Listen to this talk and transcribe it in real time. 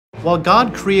While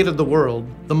God created the world,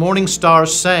 the morning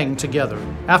stars sang together.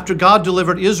 After God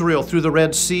delivered Israel through the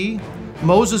Red Sea,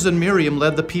 Moses and Miriam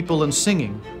led the people in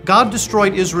singing. God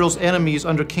destroyed Israel's enemies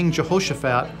under King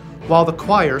Jehoshaphat, while the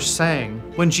choir sang.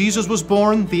 When Jesus was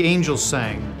born, the angels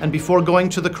sang, and before going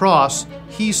to the cross,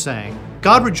 he sang.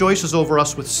 God rejoices over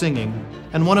us with singing,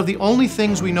 and one of the only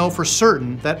things we know for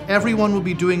certain that everyone will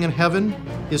be doing in heaven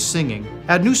is singing.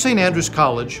 At New St. Andrews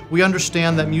College, we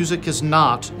understand that music is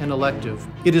not an elective.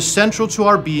 It is central to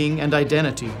our being and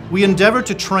identity. We endeavor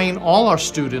to train all our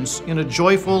students in a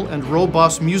joyful and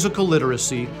robust musical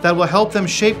literacy that will help them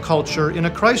shape culture in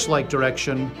a Christ-like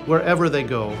direction wherever they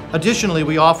go. Additionally,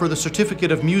 we offer the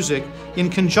Certificate of Music in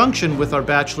conjunction with our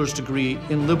bachelor's degree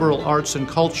in liberal arts and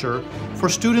culture for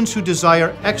students who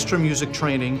desire extra music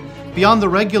training beyond the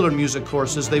regular music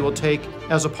courses they will take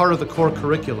as a part of the core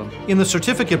curriculum. In the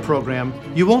certificate program,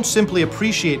 you won't simply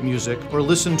appreciate music or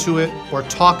listen to it or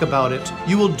talk about it.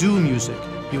 You will do music.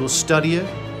 You will study it,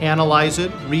 analyze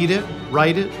it, read it,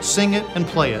 write it, sing it, and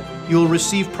play it. You will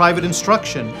receive private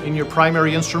instruction in your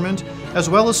primary instrument, as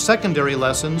well as secondary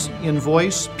lessons in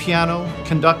voice, piano,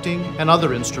 conducting, and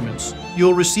other instruments. You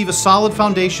will receive a solid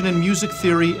foundation in music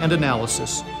theory and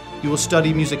analysis. You will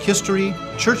study music history,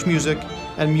 church music,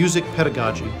 and music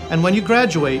pedagogy. And when you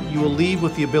graduate, you will leave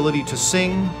with the ability to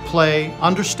sing, play,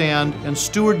 understand, and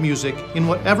steward music in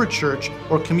whatever church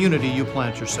or community you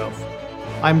plant yourself.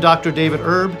 I'm Dr. David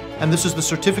Erb, and this is the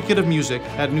Certificate of Music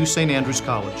at New St. Andrews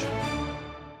College.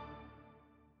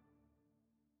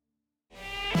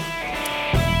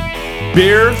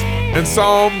 Beer and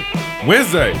Psalm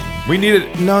Wednesday. We need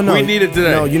it. No. We need it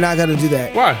today. No, you're not gonna do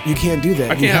that. Why? You can't do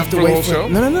that. I can't you have have to for the wait whole for show?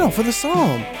 No, for the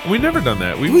psalm. We've never done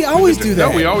that. We always do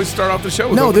that. No, we always start off the show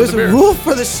with No, open there's the a beer. rule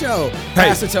for the show. Hey.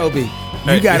 Pastor Toby,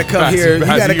 Hey, you gotta come Pastor, here. You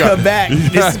Pastor, gotta come back.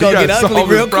 This is gonna get ugly solve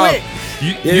this real problem.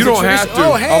 quick. You don't have to.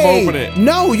 Oh, hey. I'm opening it.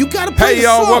 No, you gotta play Hey, the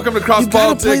y'all, song. welcome to Cross You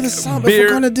gotta play the Politics. song. Beer. If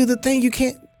we're gonna do the thing, you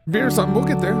can't. Beer or something. We'll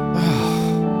get there.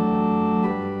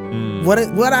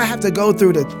 What I have to go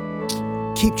through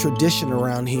to keep tradition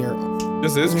around here.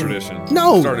 This is tradition.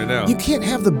 No, Starting now. you can't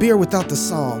have the beer without the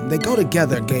psalm. They go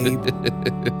together, Gabe.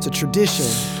 It's a tradition.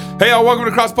 Hey, y'all, welcome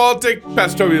to Cross Politics.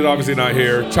 Pastor Toby is obviously not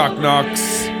here. Chalk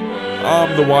Knox.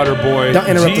 I'm the water boy. Don't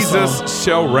interrupt the Jesus song.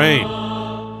 shall reign.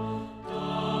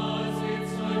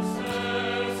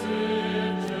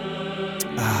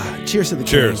 Cheers to the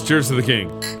Cheers. king. Cheers to the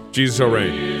king. Jesus shall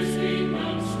reign.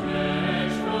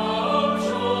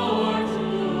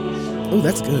 Oh,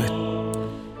 that's good.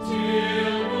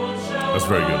 That's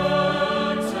very good.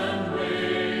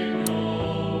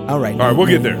 All right. All right, we'll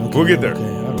get there. Okay, We'll get there.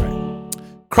 Okay, all right.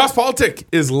 Cross Politic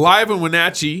is live in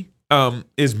Wenatchee,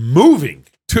 is moving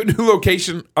to a new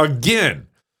location again.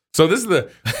 So this is the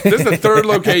third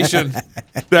location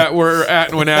that we're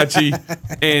at in Wenatchee,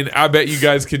 and I bet you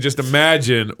guys can just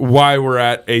imagine why we're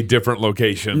at a different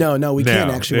location. No, we now.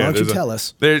 can't actually. Why don't you there's tell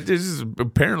us? This is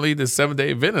apparently the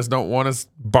Seventh-day Adventists don't want us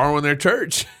borrowing their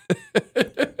church.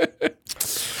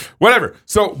 Whatever.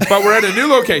 So, but we're at a new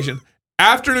location.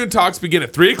 Afternoon talks begin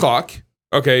at 3:00.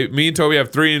 Okay, me and Toby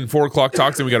have 3 and 4 o'clock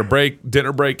talks, and we got a break,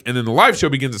 dinner break, and then the live show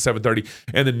begins at 7:30.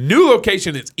 And the new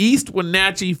location is East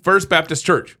Wenatchee First Baptist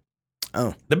Church.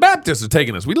 Oh, The Baptists are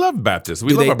taking us. We love Baptists.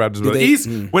 We love our Baptists. East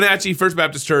Wenatchee First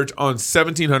Baptist Church on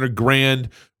 1700 Grand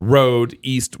Road,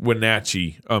 East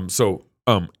Wenatchee.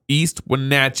 East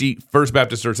Wenatchee First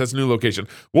Baptist Church. That's a new location.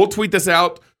 We'll tweet this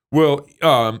out. We'll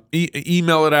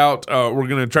email it out. We're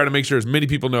going to try to make sure as many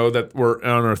people know that we're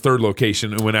on our third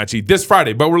location in Wenatchee this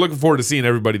Friday. But we're looking forward to seeing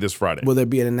everybody this Friday. will there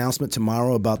be an announcement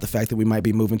tomorrow about the fact that we might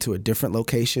be moving to a different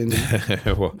location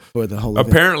Well, for the whole event?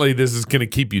 apparently, this is going to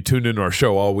keep you tuned into our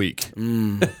show all week. Are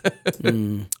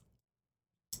you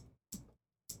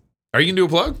going to do a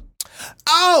plug?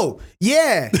 Oh,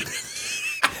 yeah.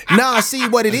 No, see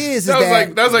what it is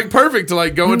That was like perfect to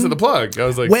like go into the plug. I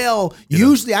was like, well,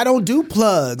 usually I don't do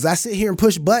plugs. I sit here and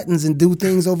push buttons and do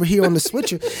things over here on the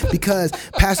switcher because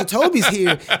Pastor Toby's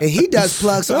here and he does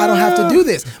plugs, so I don't have to do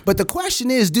this. But the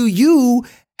question is, do you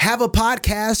have a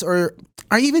podcast or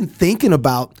are you even thinking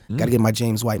about, got to get my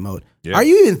James White mode. Yeah. Are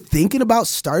you even thinking about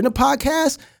starting a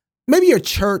podcast? Maybe your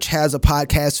church has a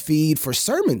podcast feed for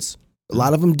sermons. A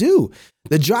lot of them do.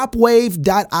 The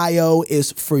dropwave.io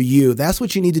is for you. That's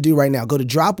what you need to do right now. Go to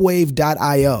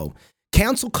dropwave.io.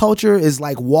 Cancel culture is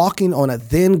like walking on a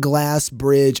thin glass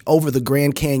bridge over the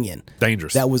Grand Canyon.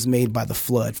 dangerous. That was made by the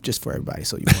flood, just for everybody,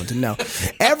 so you want to know.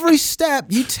 Every step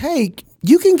you take,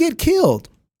 you can get killed.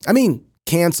 I mean,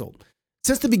 canceled.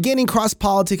 Since the beginning, Cross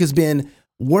Politic has been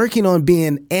working on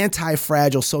being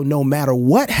anti-fragile, so no matter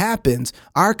what happens,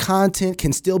 our content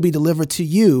can still be delivered to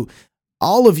you,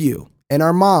 all of you, and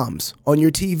our moms on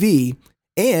your TV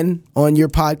and on your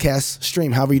podcast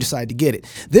stream, however you decide to get it.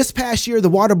 This past year, the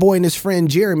Waterboy and his friend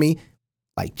Jeremy,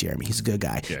 like Jeremy, he's a good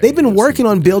guy. Yeah, they've been working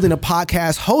on building a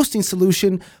podcast hosting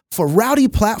solution for rowdy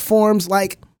platforms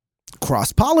like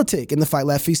CrossPolitic and the Fight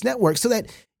Laugh Feast Network so that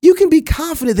you can be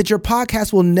confident that your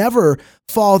podcast will never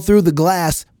fall through the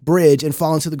glass bridge and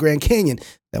fall into the Grand Canyon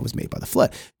that was made by the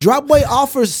flood. Dropway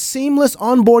offers seamless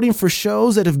onboarding for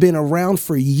shows that have been around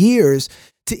for years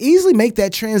to easily make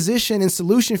that transition and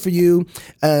solution for you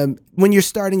when you're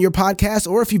starting your podcast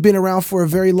or if you've been around for a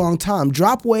very long time.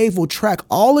 Dropwave will track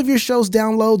all of your show's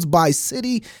downloads by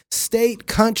city, state,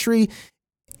 country,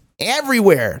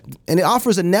 everywhere. And it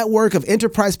offers a network of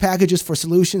enterprise packages for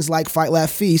solutions like Fight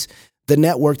Laugh Feast, the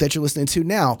network that you're listening to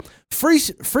now. Free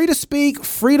to speak,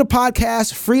 free to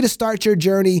podcast, free to start your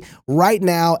journey right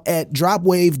now at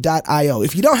dropwave.io.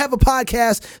 If you don't have a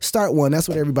podcast, start one. That's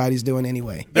what everybody's doing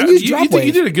anyway. And use Dropwave.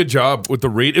 You did a good job with the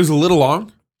read. It was a little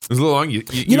long. It was a little long. You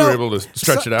were able to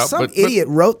stretch it out. Some idiot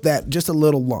wrote that just a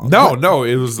little long. No,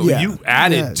 it was you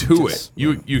added to it.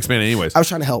 You expanded anyways. I was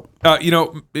trying to help.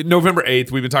 November 8th,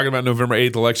 we've been talking about November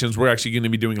 8th elections. We're actually going to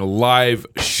be doing a live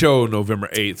show November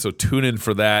 8th, so tune in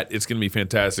for that. It's going to be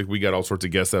fantastic. We got all sorts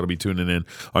of guests that'll be tuning in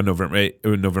on November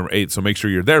 8th, so make sure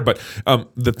you're there. But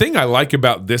the thing I like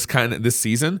about this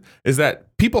season is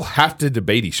that people have to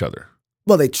debate each other.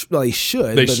 Well, they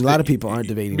should, but a lot of people aren't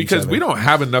debating because each other. we don't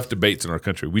have enough debates in our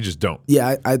country. We just don't.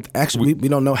 Yeah, we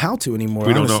don't know how to anymore.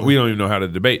 We don't even know how to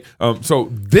debate. So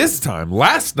this time,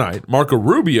 last night, Marco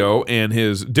Rubio and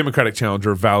his Democratic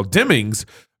challenger Val Demings,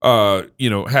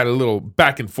 had a little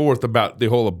back and forth about the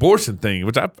whole abortion thing,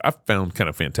 which I found kind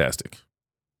of fantastic.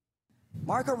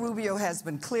 Marco Rubio has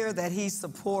been clear that he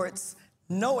supports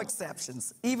no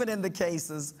exceptions, even in the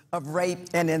cases of rape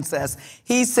and incest.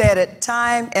 He said it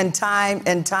time and time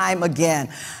and time again.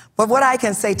 But what I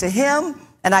can say to him,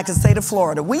 and I can say to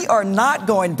Florida, we are not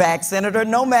going back, Senator,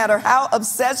 no matter how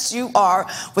obsessed you are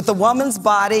with the woman's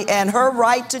body and her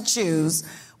right to choose.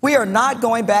 We are not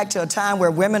going back to a time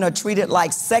where women are treated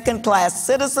like second-class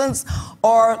citizens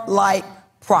or like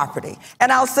property.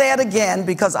 And I'll say it again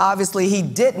because obviously he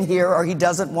didn't hear or he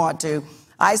doesn't want to.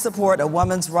 I support a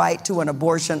woman's right to an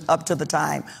abortion up to the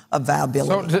time of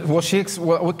viability.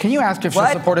 So, can you ask if she'll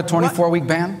support a 24-week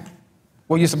ban?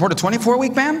 Will you support a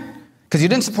 24-week ban? Because you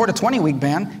didn't support a 20-week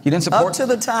ban. You didn't support... Up to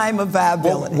the time of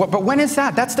viability. But when is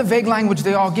that? That's the vague language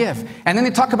they all give. And then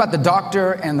they talk about the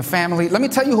doctor and the family. Let me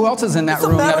tell you who else is in that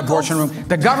room, that abortion room.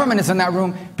 The government is in that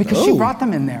room because she brought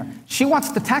them in there. She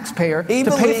wants the taxpayer to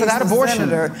pay for that abortion.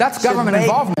 That's government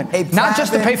involvement. Not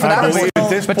just to pay for that abortion,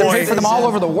 but to pay for them all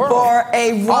over the world. For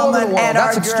a woman and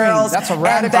our girls. That's a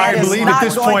radical... I believe at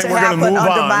this point we're going to move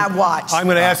on. I'm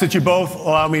going to ask that you both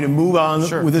allow me to move on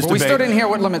with this debate. We still didn't hear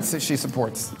what limits she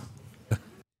supports.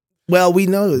 Well, we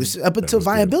know this up until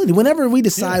viability, whenever we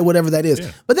decide whatever that is.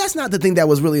 Yeah. But that's not the thing that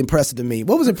was really impressive to me.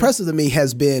 What was impressive to me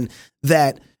has been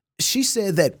that she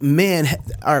said that men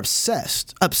are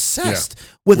obsessed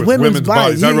with women's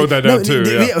bodies. I wrote that down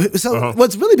too. So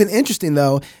what's really been interesting,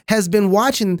 though, has been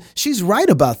watching. She's right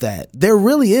about that. There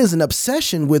really is an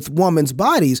obsession with women's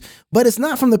bodies, but it's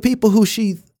not from the people who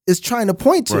she is trying to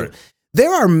point to. Right.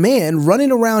 There are men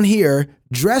running around here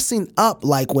dressing up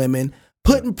like women,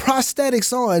 putting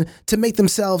prosthetics on to make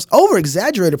themselves,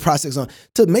 over-exaggerated prosthetics on,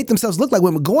 to make themselves look like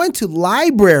women, going to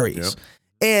libraries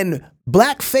and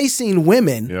black-facing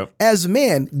women as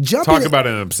men. Talk about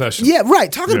an obsession. Yeah,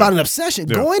 right. Talking about an obsession.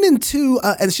 Yeah. Going into,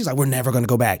 and she's like, we're never going to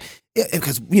go back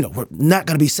because, we're not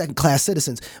going to be second-class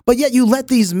citizens. But yet you let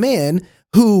these men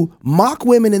who mock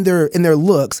women in their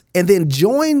looks and then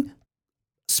join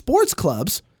sports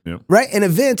clubs, right, and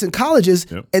events and colleges,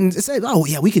 and say, oh,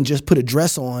 yeah, we can just put a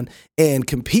dress on and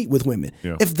compete with women.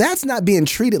 Yeah. If that's not being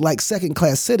treated like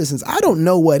second-class citizens, I don't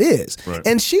know what is. Right.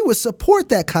 And she would support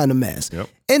that kind of mess. Yep.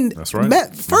 And that's right.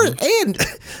 And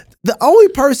the only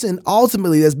person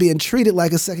ultimately that's being treated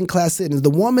like a second-class citizen, the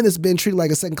woman that's been treated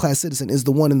like a second-class citizen, is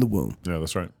the one in the womb. Yeah,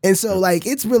 that's right. And so,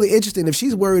 it's really interesting. If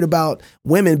she's worried about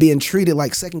women being treated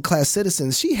like second-class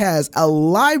citizens, she has a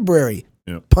library,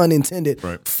 pun intended,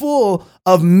 full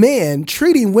of men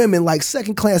treating women like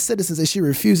second-class citizens, and she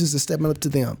refuses to step up to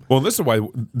them. Well, this is why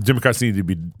Democrats need to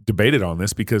be debated on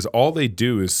this, because all they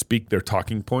do is speak their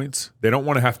talking points. They don't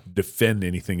want to have to defend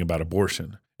anything about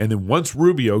abortion. And then once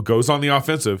Rubio goes on the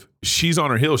offensive, she's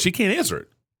on her heels. She can't answer it.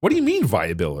 What do you mean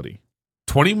viability?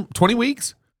 20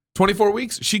 weeks? 24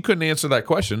 weeks? She couldn't answer that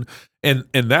question. And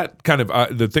that kind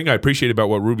of the thing I appreciate about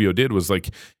what Rubio did was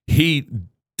he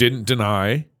didn't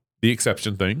deny the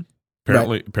exception thing.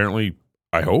 Apparently,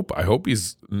 I hope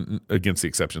he's against the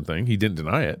exception thing. He didn't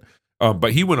deny it,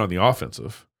 but he went on the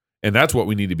offensive, And that's what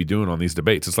we need to be doing on these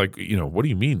debates. It's like, what do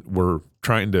you mean we're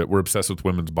obsessed with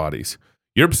women's bodies?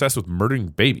 You're obsessed with murdering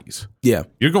babies. Yeah.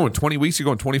 You're going 20 weeks, you're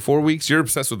going 24 weeks. You're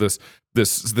obsessed with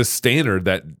this standard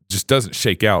that just doesn't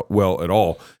shake out well at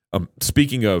all.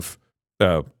 Speaking of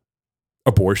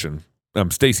abortion,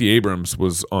 Stacey Abrams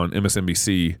was on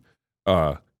MSNBC,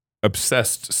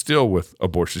 obsessed still with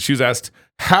abortion. She was asked,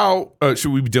 how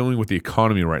should we be dealing with the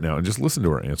economy right now? And just listen to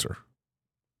her answer.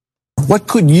 What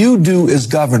could you do as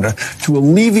governor to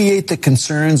alleviate the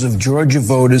concerns of Georgia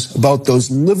voters about those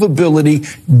livability,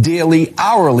 daily,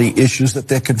 hourly issues that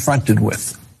they're confronted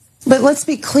with? But let's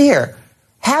be clear.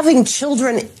 Having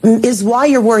children is why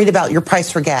you're worried about your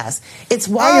price for gas. It's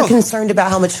why you're concerned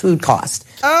about how much food costs.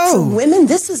 For women,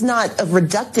 this is not a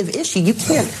reductive issue. You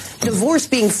can't divorce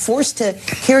being forced to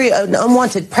carry an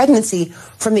unwanted pregnancy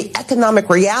from the economic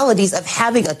realities of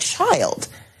having a child.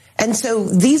 And so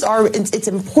it's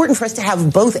important for us to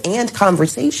have both and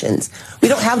conversations. We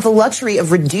don't have the luxury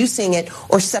of reducing it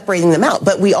or separating them out,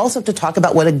 but we also have to talk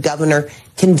about what a governor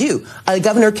can do. A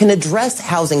governor can address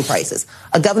housing prices.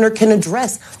 A governor can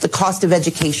address the cost of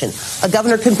education. A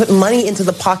governor can put money into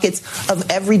the pockets of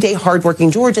everyday hardworking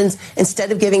Georgians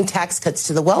instead of giving tax cuts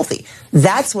to the wealthy.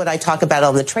 That's what I talk about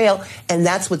on the trail, and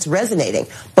that's what's resonating.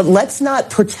 But let's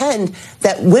not pretend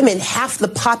that women, half the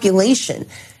population,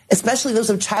 especially those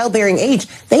of childbearing age,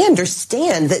 they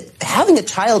understand that having a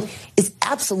child is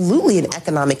absolutely an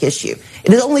economic issue.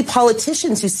 It is only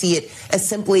politicians who see it as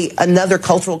simply another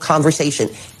cultural conversation.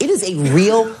 It is a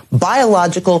real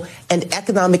biological and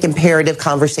economic imperative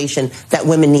conversation that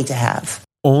women need to have.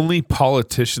 Only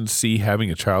politicians see having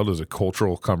a child as a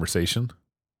cultural conversation?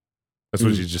 That's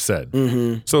what you just said.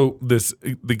 Mm-hmm. So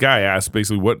the guy asked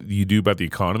basically, what do you do about the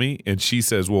economy? And she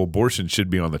says, well, abortion should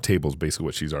be on the table is basically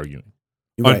what she's arguing.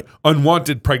 Right.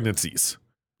 Unwanted pregnancies.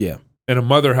 Yeah. And a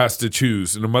mother has to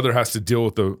choose, and a mother has to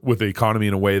deal with the economy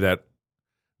in a way that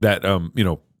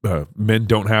men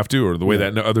don't have to, or the way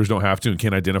that others don't have to and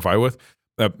can't identify with.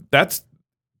 That's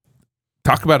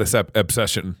talk about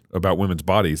obsession about women's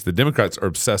bodies. The Democrats are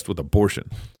obsessed with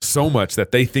abortion so much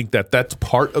that they think that that's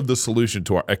part of the solution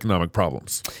to our economic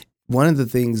problems. One of the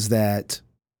things that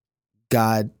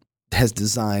God has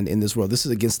designed in this world, this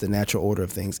is against the natural order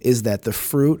of things, is that the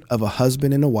fruit of a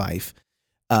husband and a wife,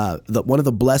 one of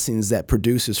the blessings that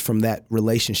produces from that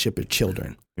relationship are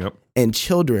children. Yep. And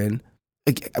children,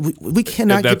 we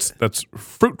cannot that's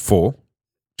fruitful.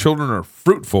 Children are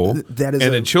fruitful,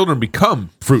 then children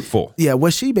become fruitful. Yeah,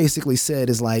 what she basically said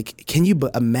is like, can you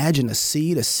imagine a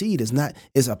seed? A seed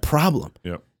is a problem.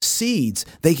 Yep. Seeds,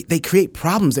 they create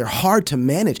problems. They're hard to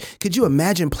manage. Could you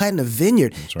imagine planting a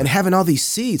vineyard and having all these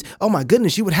seeds? Oh my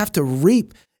goodness, you would have to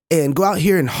reap and go out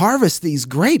here and harvest these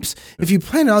grapes. If you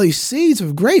planted all these seeds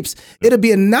of grapes, it'd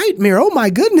be a nightmare. Oh my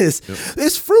goodness,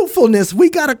 it's fruitfulness. We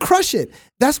got to crush it.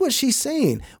 That's what she's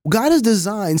saying. God is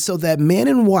designed so that man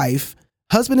and wife,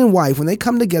 husband and wife, when they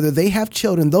come together, they have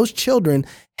children. Those children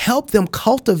help them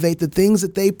cultivate the things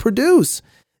that they produce.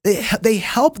 They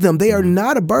help them. They are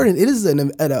not a burden. It is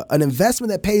an investment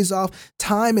that pays off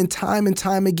time and time and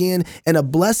time again, and a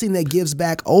blessing that gives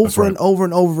back over and over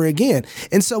and over again.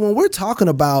 And so when we're talking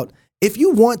about, if you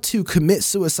want to commit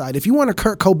suicide, if you want to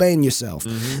Kurt Cobain yourself,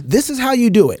 this is how you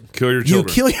do it. Kill your children.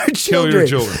 You kill your children. Kill your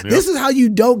children. Yep. This is how you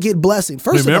don't get blessing.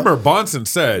 Remember, Bonson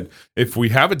said, if we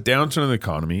have a downturn in the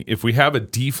economy, if we have a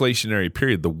deflationary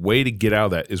period, the way to get out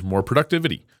of that is more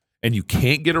productivity. And you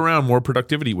can't get around more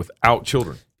productivity without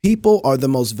children. People are the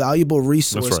most valuable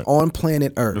resource on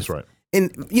planet Earth. That's right.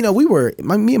 And, me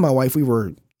and my wife, we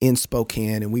were in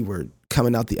Spokane and we were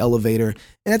coming out the elevator.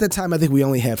 And at the time, I think we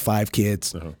only had 5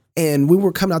 kids. Uh-huh. And we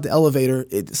were coming out the elevator.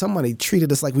 Somebody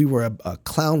treated us like we were a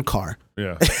clown car.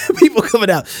 Yeah. People coming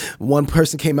out. One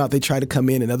person came out, they tried to come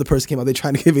in. Another person came out, they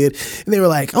tried to get in. And they were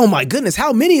like, oh my goodness,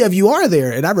 how many of you are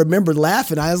there? And I remember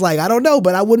laughing. I was like, I don't know,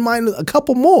 but I wouldn't mind a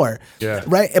couple more. Yeah.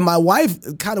 Right. And my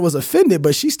wife kind of was offended,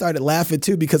 but she started laughing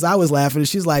too because I was laughing. And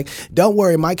she's like, don't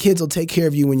worry, my kids will take care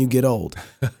of you when you get old.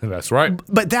 That's right.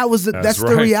 But that's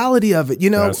the reality of it.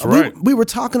 That's right. We were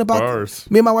talking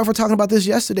about, me and my wife were talking about this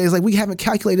yesterday. It's like we haven't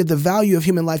calculated the value of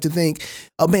human life to think,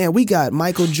 oh man, we got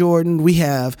Michael Jordan, we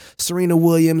have Serena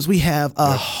Williams, we have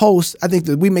a host. I think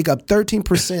that we make up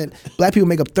 13%, black people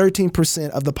make up 13%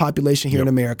 of the population here in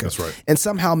America. That's right. And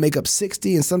somehow make up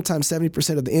 60 and sometimes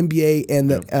 70% of the NBA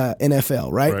and the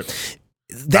NFL, right?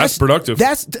 That's productive.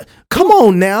 Come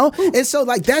on now. And so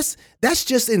like that's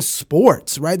just in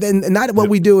sports, right? And not what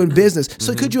we do in business.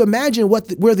 So could you imagine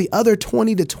where the other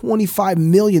 20 to 25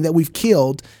 million that we've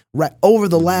killed right over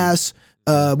the last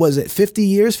 50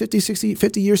 years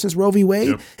since Roe v. Wade?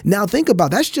 Yep. Now think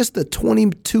about that's just the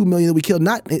 22 million that we killed,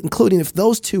 not including if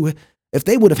those two if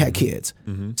they would have had kids.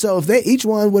 So if each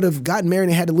one would have gotten married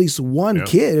and had at least one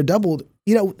kid or doubled,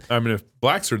 I mean, if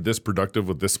blacks are this productive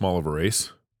with this small of a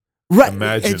race, right?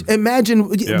 Imagine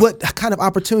what kind of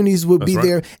opportunities would be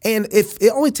there. And if it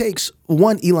only takes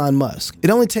one Elon Musk, it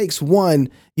only takes one,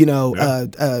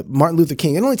 Martin Luther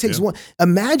King. It only takes one.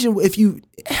 Imagine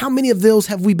how many of those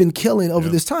have we been killing over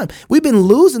this time? We've been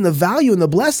losing the value and the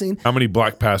blessing. How many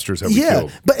black pastors have we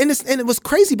killed? But and what's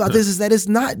crazy about this is that it's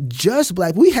not just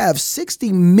black. We have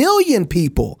 60 million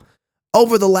people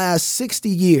over the last 60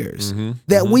 years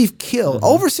that we've killed.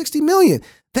 Over 60 million.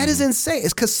 That is insane.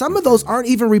 It's because some of those aren't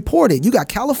even reported. You got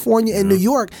California and New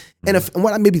York, and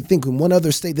what I may be thinking, one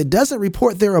other state that doesn't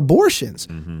report their abortions.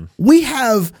 We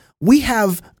have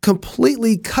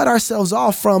completely cut ourselves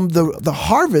off from the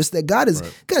harvest that God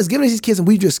has given us these kids, and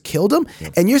we just killed them.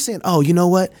 And you're saying, oh, you know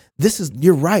what?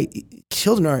 You're right.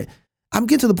 Children are. I'm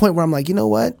getting to the point where I'm like, you know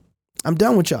what? I'm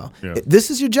done with y'all.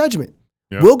 This is your judgment.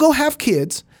 We'll go have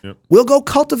kids. We'll go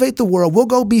cultivate the world. We'll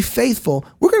go be faithful.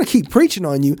 We're going to keep preaching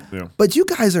on you. But you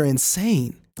guys are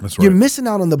insane. That's right. You're missing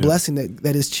out on the blessing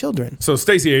that is children. So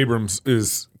Stacey Abrams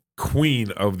is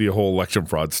queen of the whole election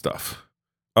fraud stuff.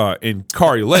 And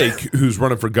Kari Lake, who's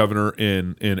running for governor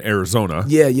in Arizona,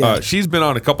 she's been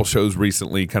on a couple shows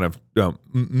recently kind of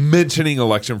mentioning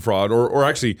election fraud, or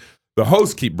actually the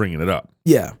hosts keep bringing it up.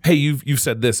 Yeah. Hey, you've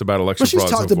said this about election fraud. She's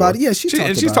talked about it. Yeah, she's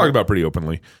talked about it pretty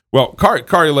openly. Well,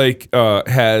 Kari Lake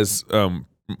has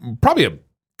probably a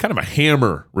kind of a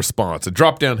hammer response, a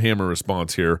drop-down hammer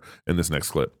response here in this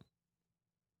next clip.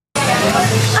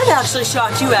 I'm actually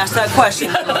shocked you asked that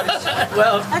question.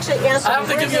 Well, actually, answer. I have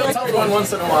to give you a tough one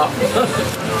once in a while.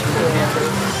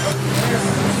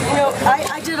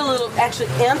 I did a little. Actually,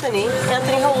 Anthony,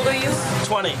 how old are you?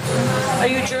 20. Are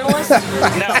you a journalist?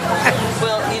 No.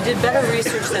 Well, you did better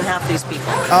research than half these people.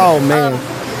 Oh man.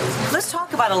 Let's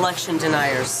talk about election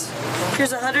deniers.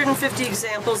 Here's 150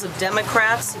 examples of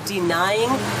Democrats denying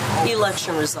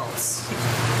election results.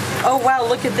 Oh wow,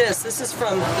 look at this. This is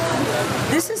from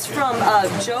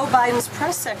Joe Biden's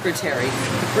press secretary.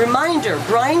 Reminder,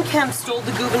 Brian Kemp stole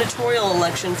the gubernatorial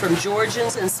election from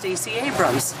Georgians and Stacey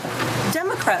Abrams.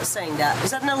 Democrats saying that. Is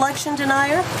that an election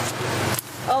denier?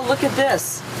 Oh, look at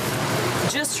this.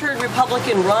 Just heard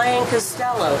Republican Ryan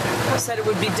Costello said it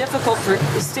would be difficult for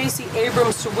Stacey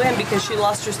Abrams to win because she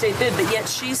lost her state bid, but yet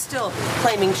she's still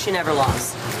claiming she never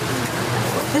lost.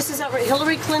 This is outrageous.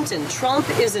 Hillary Clinton. Trump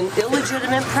is an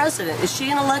illegitimate president. Is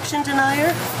she an election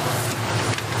denier?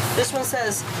 This one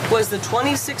says, was the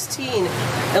 2016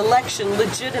 election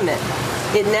legitimate?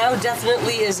 It now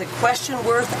definitely is a question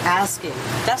worth asking.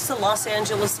 That's the Los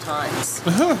Angeles Times.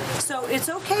 So it's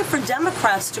okay for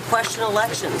Democrats to question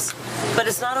elections, but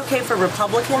it's not okay for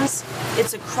Republicans.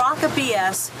 It's a crock of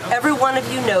BS. Every one of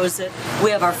you knows it.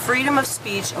 We have our freedom of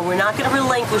speech, and we're not going to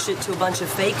relinquish it to a bunch of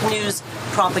fake news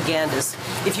propagandists.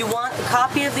 If you want a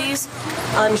copy of these,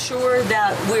 I'm sure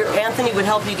that Anthony would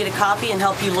help you get a copy and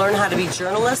help you learn how to be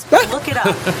journalists. Look it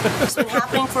up. It's been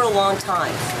happening for a long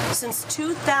time. Since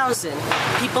 2000,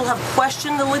 people have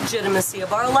questioned the legitimacy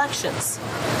of our elections.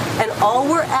 And all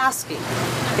we're asking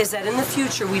is that in the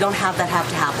future, we don't have that have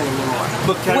to happen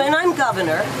anymore. When I'm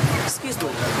governor,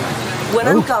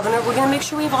 we're going to make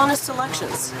sure we have honest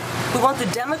elections. We want the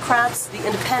Democrats, the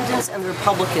Independents, and the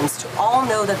Republicans to all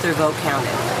know that their vote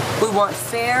counted. We want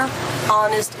fair,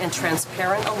 honest, and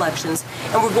transparent elections,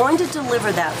 and we're going to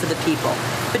deliver that for the people.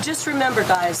 But just remember,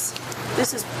 guys,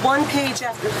 this is one page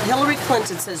after Hillary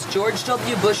Clinton says George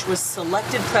W. Bush was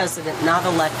selected president, not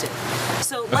elected.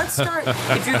 So let's start,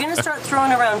 if you're going to start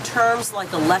throwing around terms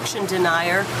like election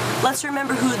denier, let's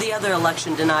remember who the other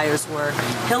election deniers were.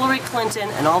 Hillary Clinton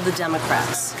and all the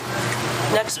Democrats.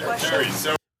 Next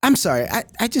question. I'm sorry.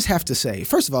 I just have to say,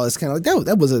 first of all, it's kind of like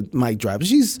that was a mic drop.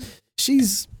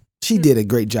 She did a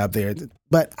great job there.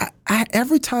 But I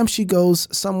every time she goes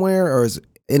somewhere or is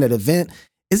in an event,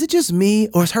 is it just me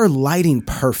or is her lighting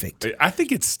perfect? I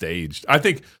think it's staged. I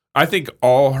think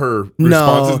all her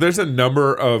responses, there's a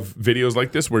number of videos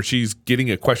like this where she's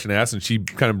getting a question asked and she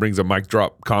kind of brings a mic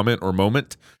drop comment or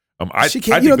moment. She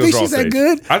can't. You don't think she's that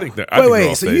good? I think that.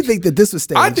 Wait. So you think that this was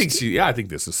staged? I think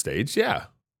this is staged. Yeah.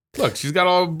 Look, she's got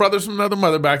all brothers from another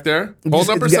mother back there. Hold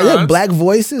up her sons. Yeah, black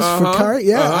voices for Kari.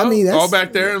 Yeah, I mean, that's all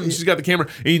back there, and she's got the camera.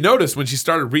 And you notice when she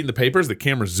started reading the papers, the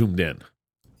camera zoomed in.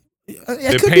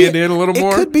 It panned in a little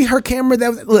more. It could be her camera.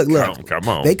 That look. Come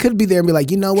on. They could be there and be like,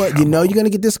 you know what? You're going to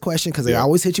get this question because they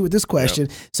always hit you with this question.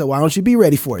 Yep. So why don't you be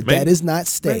ready for it? Maybe. That is not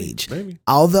staged. Maybe.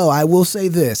 Although I will say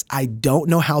this, I don't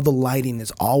know how the lighting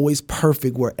is always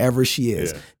perfect wherever she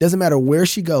is. Yeah. Doesn't matter where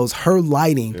she goes, her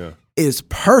lighting is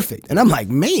perfect. And I'm like,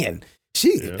 man,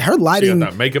 Her lighting, she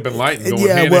got that makeup and lighting going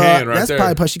hand in hand right that's there.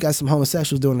 probably because she got some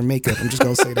homosexuals doing her makeup. I'm just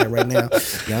gonna say that right now.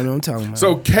 Y'all know what I'm talking about.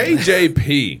 So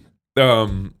KJP, you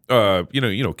know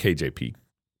KJP,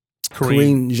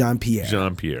 Karine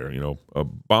Jean-Pierre,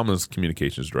 Obama's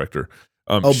communications director.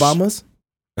 Obama's.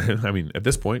 I mean, at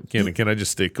this point, can I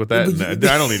just stick with that? I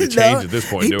don't need to change at this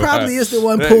point. He probably is the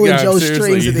one pulling Joe's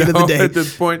strings at the end of the day. At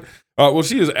this point, well,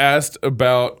 she is asked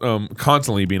about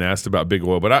constantly being asked about big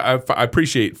oil, but I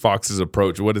appreciate Fox's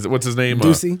approach. What's his name?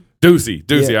 Ducey.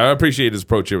 Yeah. I appreciate his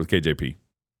approach here with KJP.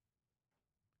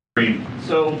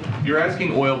 So you're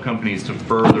asking oil companies to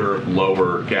further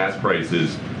lower gas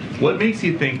prices. What makes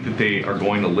you think that they are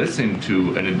going to listen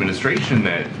to an administration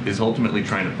that is ultimately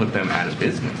trying to put them out of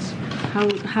business?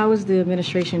 How is the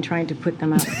administration trying to put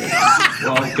them out of business?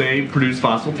 Well, they produce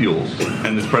fossil fuels,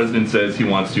 and this president says he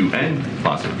wants to end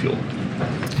fossil fuel.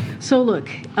 So look,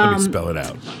 let me spell it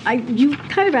out. You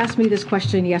kind of asked me this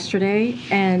question yesterday,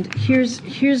 and here's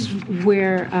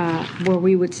where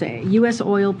we would say U.S.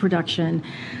 oil production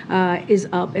is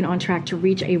up and on track to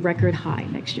reach a record high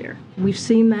next year. We've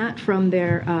seen that from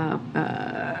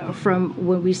from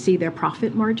when we see their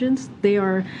profit margins.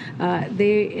 It's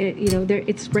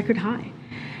record high.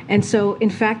 And so, in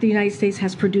fact, the United States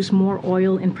has produced more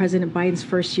oil in President Biden's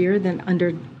first year than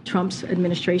under Trump's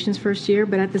administration's first year.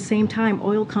 But at the same time,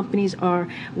 oil companies are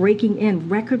raking in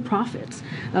record profits,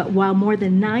 while more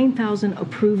than 9,000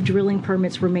 approved drilling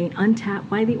permits remain untapped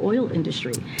by the oil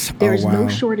industry. There is no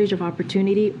shortage of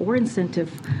opportunity or incentive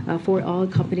for oil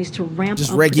companies to ramp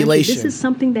up regulation. This is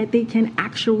something that they can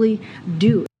actually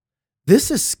do.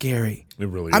 This is scary. It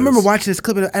really is. I remember watching this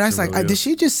clip, and I was like, did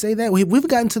she just say that? We've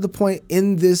gotten to the point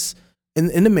in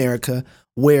America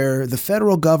where the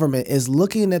federal government is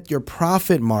looking at your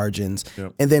profit margins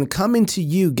and then coming to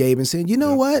you, Gabe, and saying, you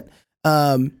know what?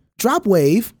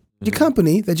 Dropwave, your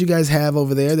company that you guys have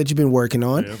over there that you've been working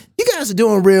on, you guys are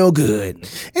doing real good.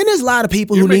 And there's a lot of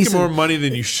people who need more money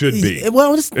than you should be.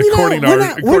 Well,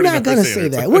 we're not going to say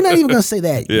that. We're not even going to say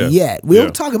that yet.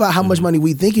 We'll talk about how much money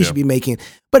we think you should be making.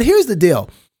 But here's the deal.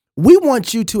 We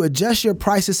want you to adjust your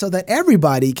prices so that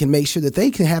everybody can make sure that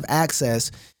they can have access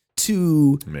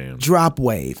to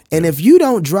Dropwave. And if you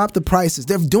don't drop the prices,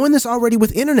 they're doing this already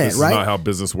with internet, right? This is not how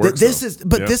business works.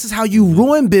 This is how you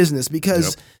ruin business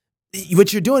because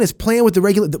what you're doing is playing with the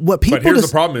But here's the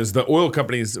problem is the oil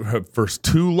companies for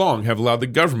too long have allowed the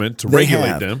government to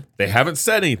regulate them. They haven't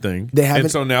said anything. And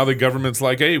so now the government's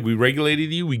like, hey, we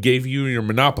regulated you. We gave you your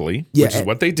monopoly, which is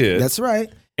what they did. That's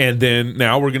right. And then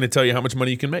now we're going to tell you how much money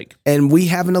you can make. And we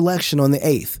have an election on the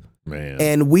 8th.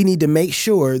 And we need to make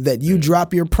sure that you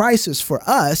drop your prices for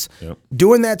us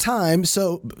during that time.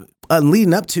 So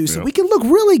leading up to, so we can look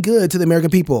really good to the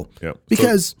American people.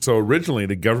 Because so originally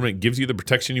the government gives you the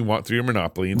protection you want through your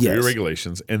monopoly and through your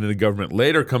regulations, and then the government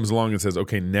later comes along and says,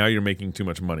 okay, now you're making too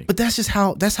much money. But that's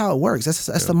how it works. That's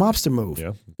the mobster move.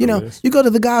 You know, you go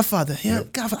to the Godfather.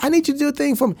 Godfather, I need you to do a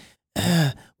thing for me.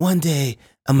 One day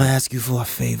I'm gonna ask you for a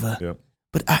favor.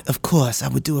 But of course, I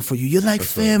would do it for you. You're like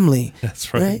family.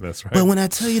 That's right. That's right. But when I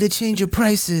tell you to change your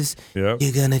prices, you're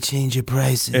going to change your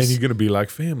prices. And you're going to be like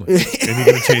family. And you're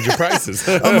going to change your prices.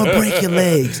 I'm going to break your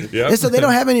legs. And so they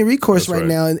don't have any recourse right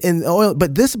now in oil.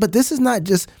 But this is not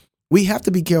just, we have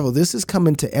to be careful. This is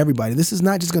coming to everybody. This is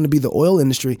not just going to be the oil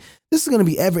industry. This is going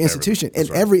to be every institution and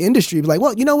every industry. Be like,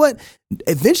 well, you know what?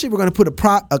 Eventually, we're going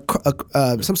to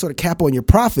put some sort of cap on your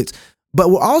profits. But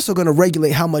we're also going to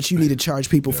regulate how much you need to charge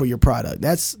people for your product.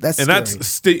 That's and scary. that's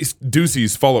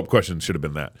Ducey's follow-up question should have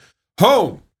been that.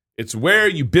 Home, it's where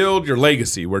you build your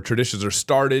legacy, where traditions are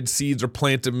started, seeds are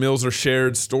planted, mills are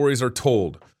shared, stories are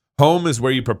told. Home is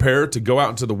where you prepare to go out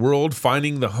into the world.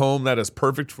 Finding the home that is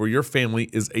perfect for your family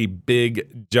is a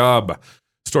big job.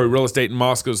 Story Real Estate in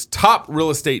Moscow's top real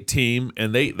estate team,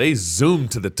 and they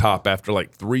zoomed to the top after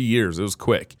like 3 years. It was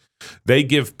quick. They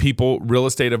give people real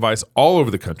estate advice all over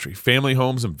the country. Family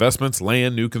homes, investments,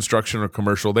 land, new construction, or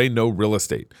commercial. They know real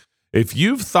estate. If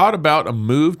you've thought about a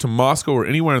move to Moscow or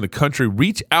anywhere in the country,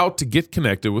 reach out to get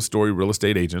connected with Story Real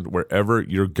Estate Agent wherever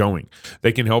you're going.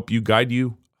 They can help you guide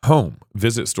you home.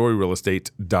 Visit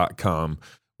storyrealestate.com.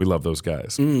 We love those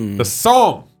guys. The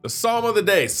Psalm of the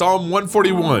day, Psalm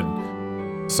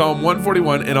 141. Psalm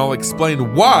 141, and I'll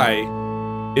explain why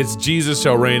it's Jesus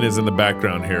shall reign is in the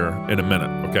background here in a minute,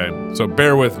 okay? So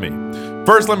bear with me.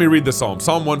 First, let me read the Psalm.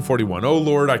 Psalm 141. O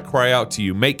Lord, I cry out to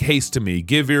you. Make haste to me.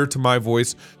 Give ear to my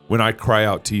voice when I cry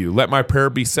out to you. Let my prayer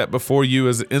be set before you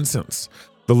as incense,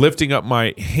 the lifting up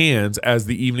my hands as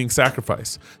the evening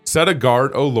sacrifice. Set a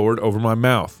guard, O Lord, over my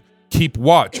mouth. Keep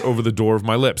watch over the door of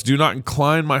my lips. Do not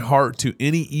incline my heart to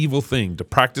any evil thing, to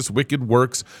practice wicked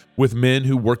works with men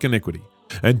who work iniquity.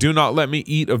 and do not let me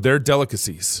eat of their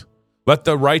delicacies. Let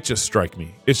the righteous strike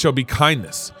me, it shall be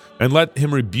kindness, and let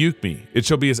him rebuke me, it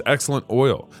shall be as excellent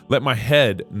oil. Let my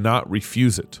head not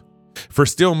refuse it. For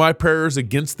still my prayers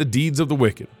against the deeds of the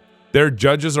wicked. Their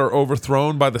judges are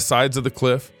overthrown by the sides of the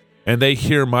cliff, and they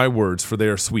hear my words, for they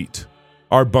are sweet.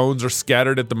 Our bones are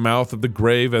scattered at the mouth of the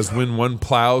grave, as when one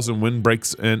plows and wind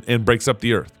breaks and breaks up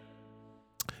the earth.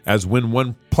 As when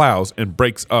one plows and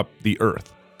breaks up the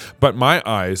earth. But my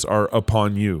eyes are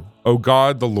upon you, O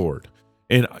God the Lord.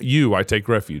 In you I take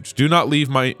refuge. Do not leave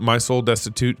my soul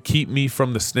destitute. Keep me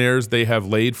from the snares they have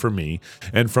laid for me,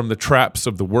 and from the traps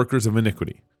of the workers of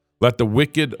iniquity. Let the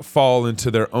wicked fall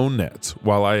into their own nets,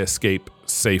 while I escape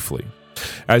safely.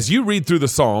 As you read through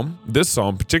this psalm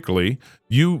particularly,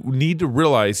 you need to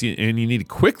realize, and you need to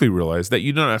quickly realize, that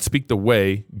you do not speak the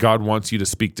way God wants you to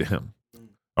speak to him.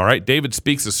 All right, David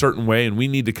speaks a certain way, and we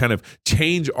need to kind of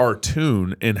change our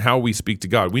tune in how we speak to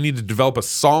God. We need to develop a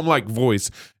psalm-like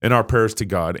voice in our prayers to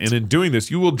God. And in doing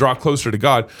this, you will draw closer to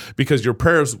God, because your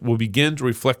prayers will begin to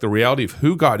reflect the reality of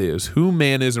who God is, who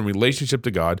man is in relationship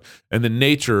to God, and the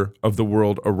nature of the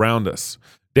world around us.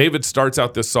 David starts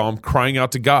out this psalm crying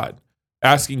out to God,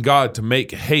 asking God to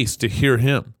make haste to hear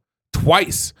him.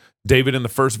 Twice, David in the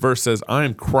first verse says, I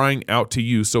am crying out to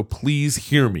you, so please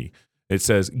hear me. It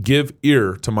says, give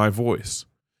ear to my voice.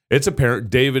 It's apparent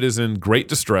David is in great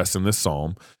distress in this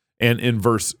psalm. And in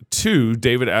verse 2,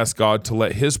 David asks God to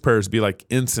let his prayers be like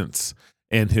incense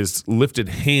and his lifted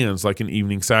hands like an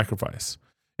evening sacrifice.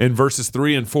 In verses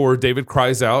 3 and 4, David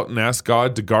cries out and asks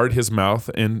God to guard his mouth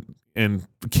and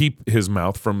keep his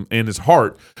mouth and his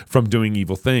heart from doing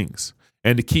evil things,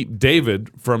 and to keep David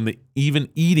from the even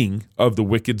eating of the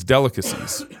wicked's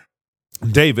delicacies.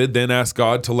 David then asked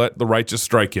God to let the righteous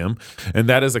strike him, and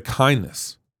that is a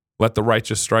kindness. Let the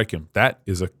righteous strike him. That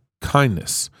is a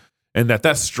kindness. And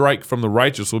that strike from the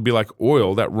righteous will be like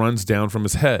oil that runs down from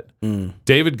his head.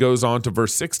 David goes on to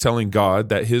verse 6, telling God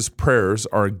that his prayers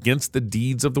are against the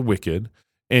deeds of the wicked,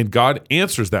 and God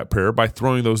answers that prayer by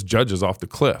throwing those judges off the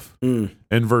cliff. In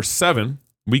verse 7,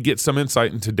 we get some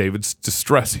insight into David's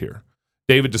distress here.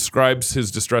 David describes his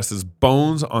distress as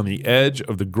bones on the edge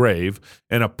of the grave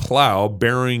and a plow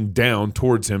bearing down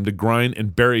towards him to grind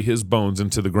and bury his bones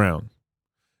into the ground.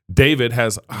 David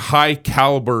has high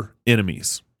caliber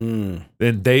enemies, and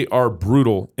they are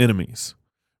brutal enemies.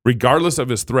 Regardless of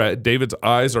his threat, David's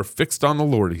eyes are fixed on the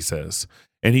Lord, he says,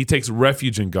 and he takes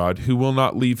refuge in God, who will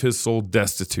not leave his soul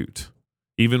destitute,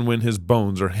 even when his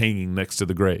bones are hanging next to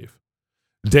the grave.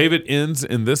 David ends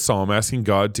in this psalm asking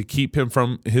God to keep him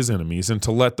from his enemies and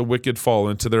to let the wicked fall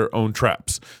into their own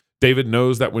traps. David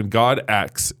knows that when God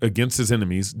acts against his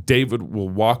enemies, David will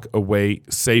walk away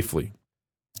safely.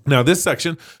 Now, this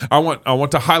section, I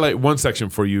want to highlight one section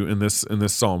for you in this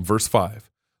psalm, verse 5.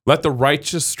 Let the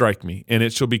righteous strike me, and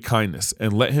it shall be kindness,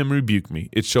 and let him rebuke me,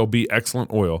 it shall be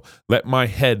excellent oil. Let my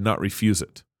head not refuse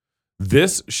it.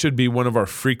 This should be one of our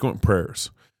frequent prayers.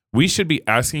 We should be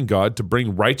asking God to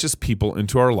bring righteous people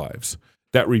into our lives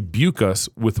that rebuke us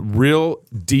with real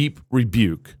deep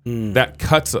rebuke that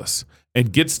cuts us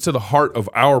and gets to the heart of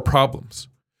our problems.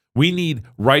 We need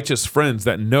righteous friends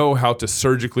that know how to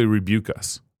surgically rebuke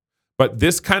us. But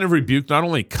this kind of rebuke not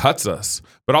only cuts us,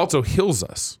 but also heals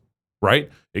us, right?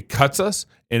 It cuts us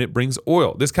and it brings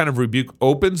oil. This kind of rebuke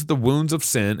opens the wounds of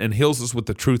sin and heals us with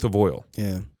the truth of oil.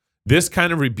 Yeah. This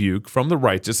kind of rebuke from the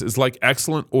righteous is like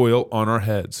excellent oil on our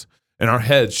heads, and our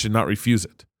heads should not refuse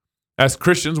it. As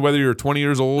Christians, whether you're 20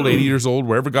 years old, 80 years old,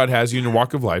 wherever God has you in your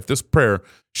walk of life, this prayer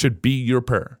should be your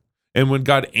prayer. And when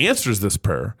God answers this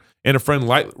prayer, and a friend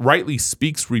rightly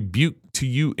speaks rebuke to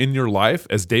you in your life,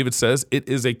 as David says, it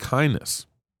is a kindness.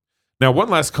 Now, one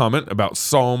last comment about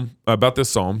this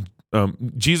psalm.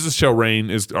 Jesus Shall Reign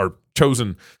is our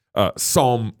chosen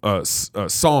song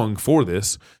for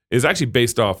this. Is actually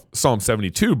based off Psalm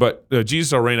 72, but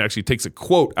Jesus Shall Reign actually takes a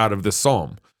quote out of this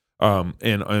psalm, and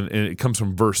it comes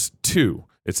from verse 2.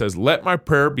 It says, let my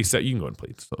prayer be set, you can go and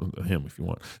play him if you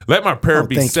want. Let my prayer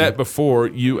be set before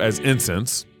you as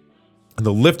incense, and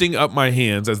the lifting up my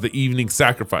hands as the evening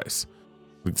sacrifice.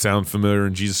 It sounds familiar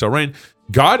in Jesus Shall Reign.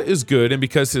 God is good, and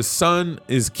because his son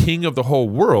is king of the whole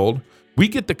world, we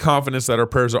get the confidence that our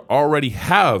prayers already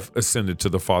have ascended to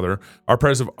the Father. Our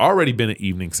prayers have already been an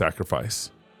evening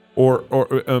sacrifice. Or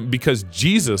because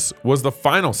Jesus was the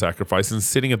final sacrifice and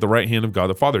sitting at the right hand of God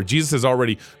the Father. Jesus has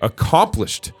already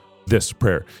accomplished this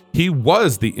prayer. He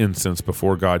was the incense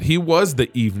before God. He was the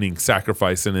evening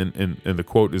sacrifice, and the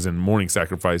quote is in morning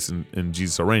sacrifice in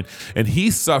Jesus Shall Reign. And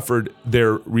he suffered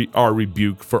our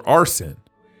rebuke for our sin.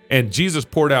 And Jesus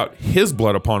poured out his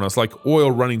blood upon us like oil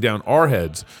running down our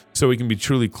heads so we can be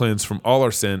truly cleansed from all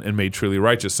our sin and made truly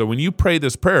righteous. So when you pray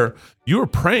this prayer, you are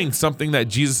praying something that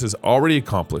Jesus has already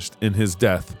accomplished in his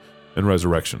death and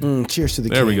resurrection. Cheers to the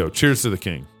King. There we go. Cheers to the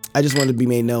King. I just wanted to be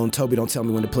made known. Toby, don't tell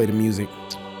me when to play the music.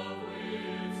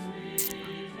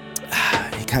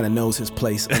 He kind of knows his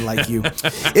place, unlike you.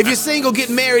 If you're single, get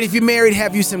married. If you're married,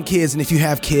 have you some kids. And if you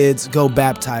have kids, go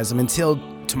baptize them. Until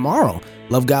tomorrow,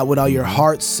 love God with all your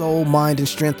heart, soul, mind, and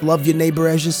strength. Love your neighbor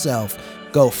as yourself.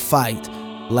 Go fight,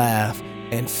 laugh,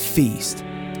 and feast.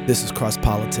 This is Cross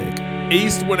Politic.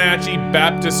 East Wenatchee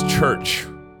Baptist Church.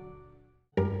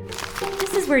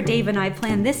 This is where Dave and I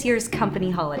plan this year's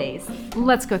company holidays.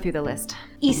 Let's go through the list.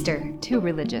 Easter. Too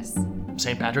religious.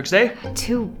 St. Patrick's Day.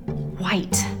 Too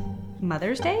white.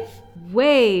 Mother's Day.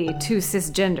 Way too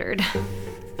cisgendered.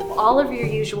 All of your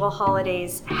usual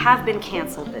holidays have been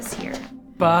canceled this year.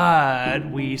 But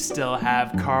we still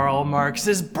have Karl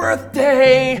Marx's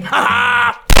birthday!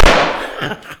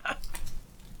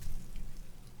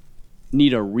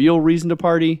 Need a real reason to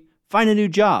party? Find a new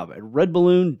job at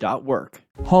redballoon.work.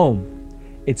 Home.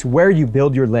 It's where you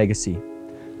build your legacy,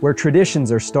 where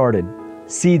traditions are started,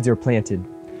 seeds are planted,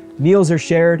 meals are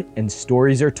shared, and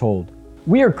stories are told.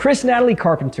 We are Chris and Natalie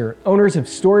Carpenter, owners of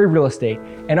Story Real Estate,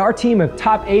 and our team of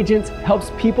top agents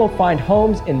helps people find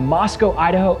homes in Moscow,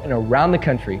 Idaho, and around the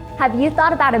country. Have you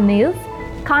thought about a move?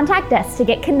 Contact us to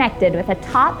get connected with a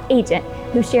top agent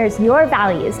who shares your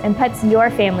values and puts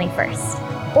your family first.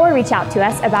 Or reach out to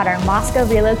us about our Moscow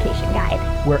relocation guide.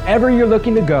 Wherever you're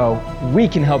looking to go, we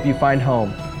can help you find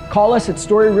home. Call us at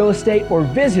Story Real Estate or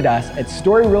visit us at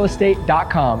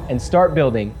storyrealestate.com and start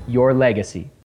building your legacy.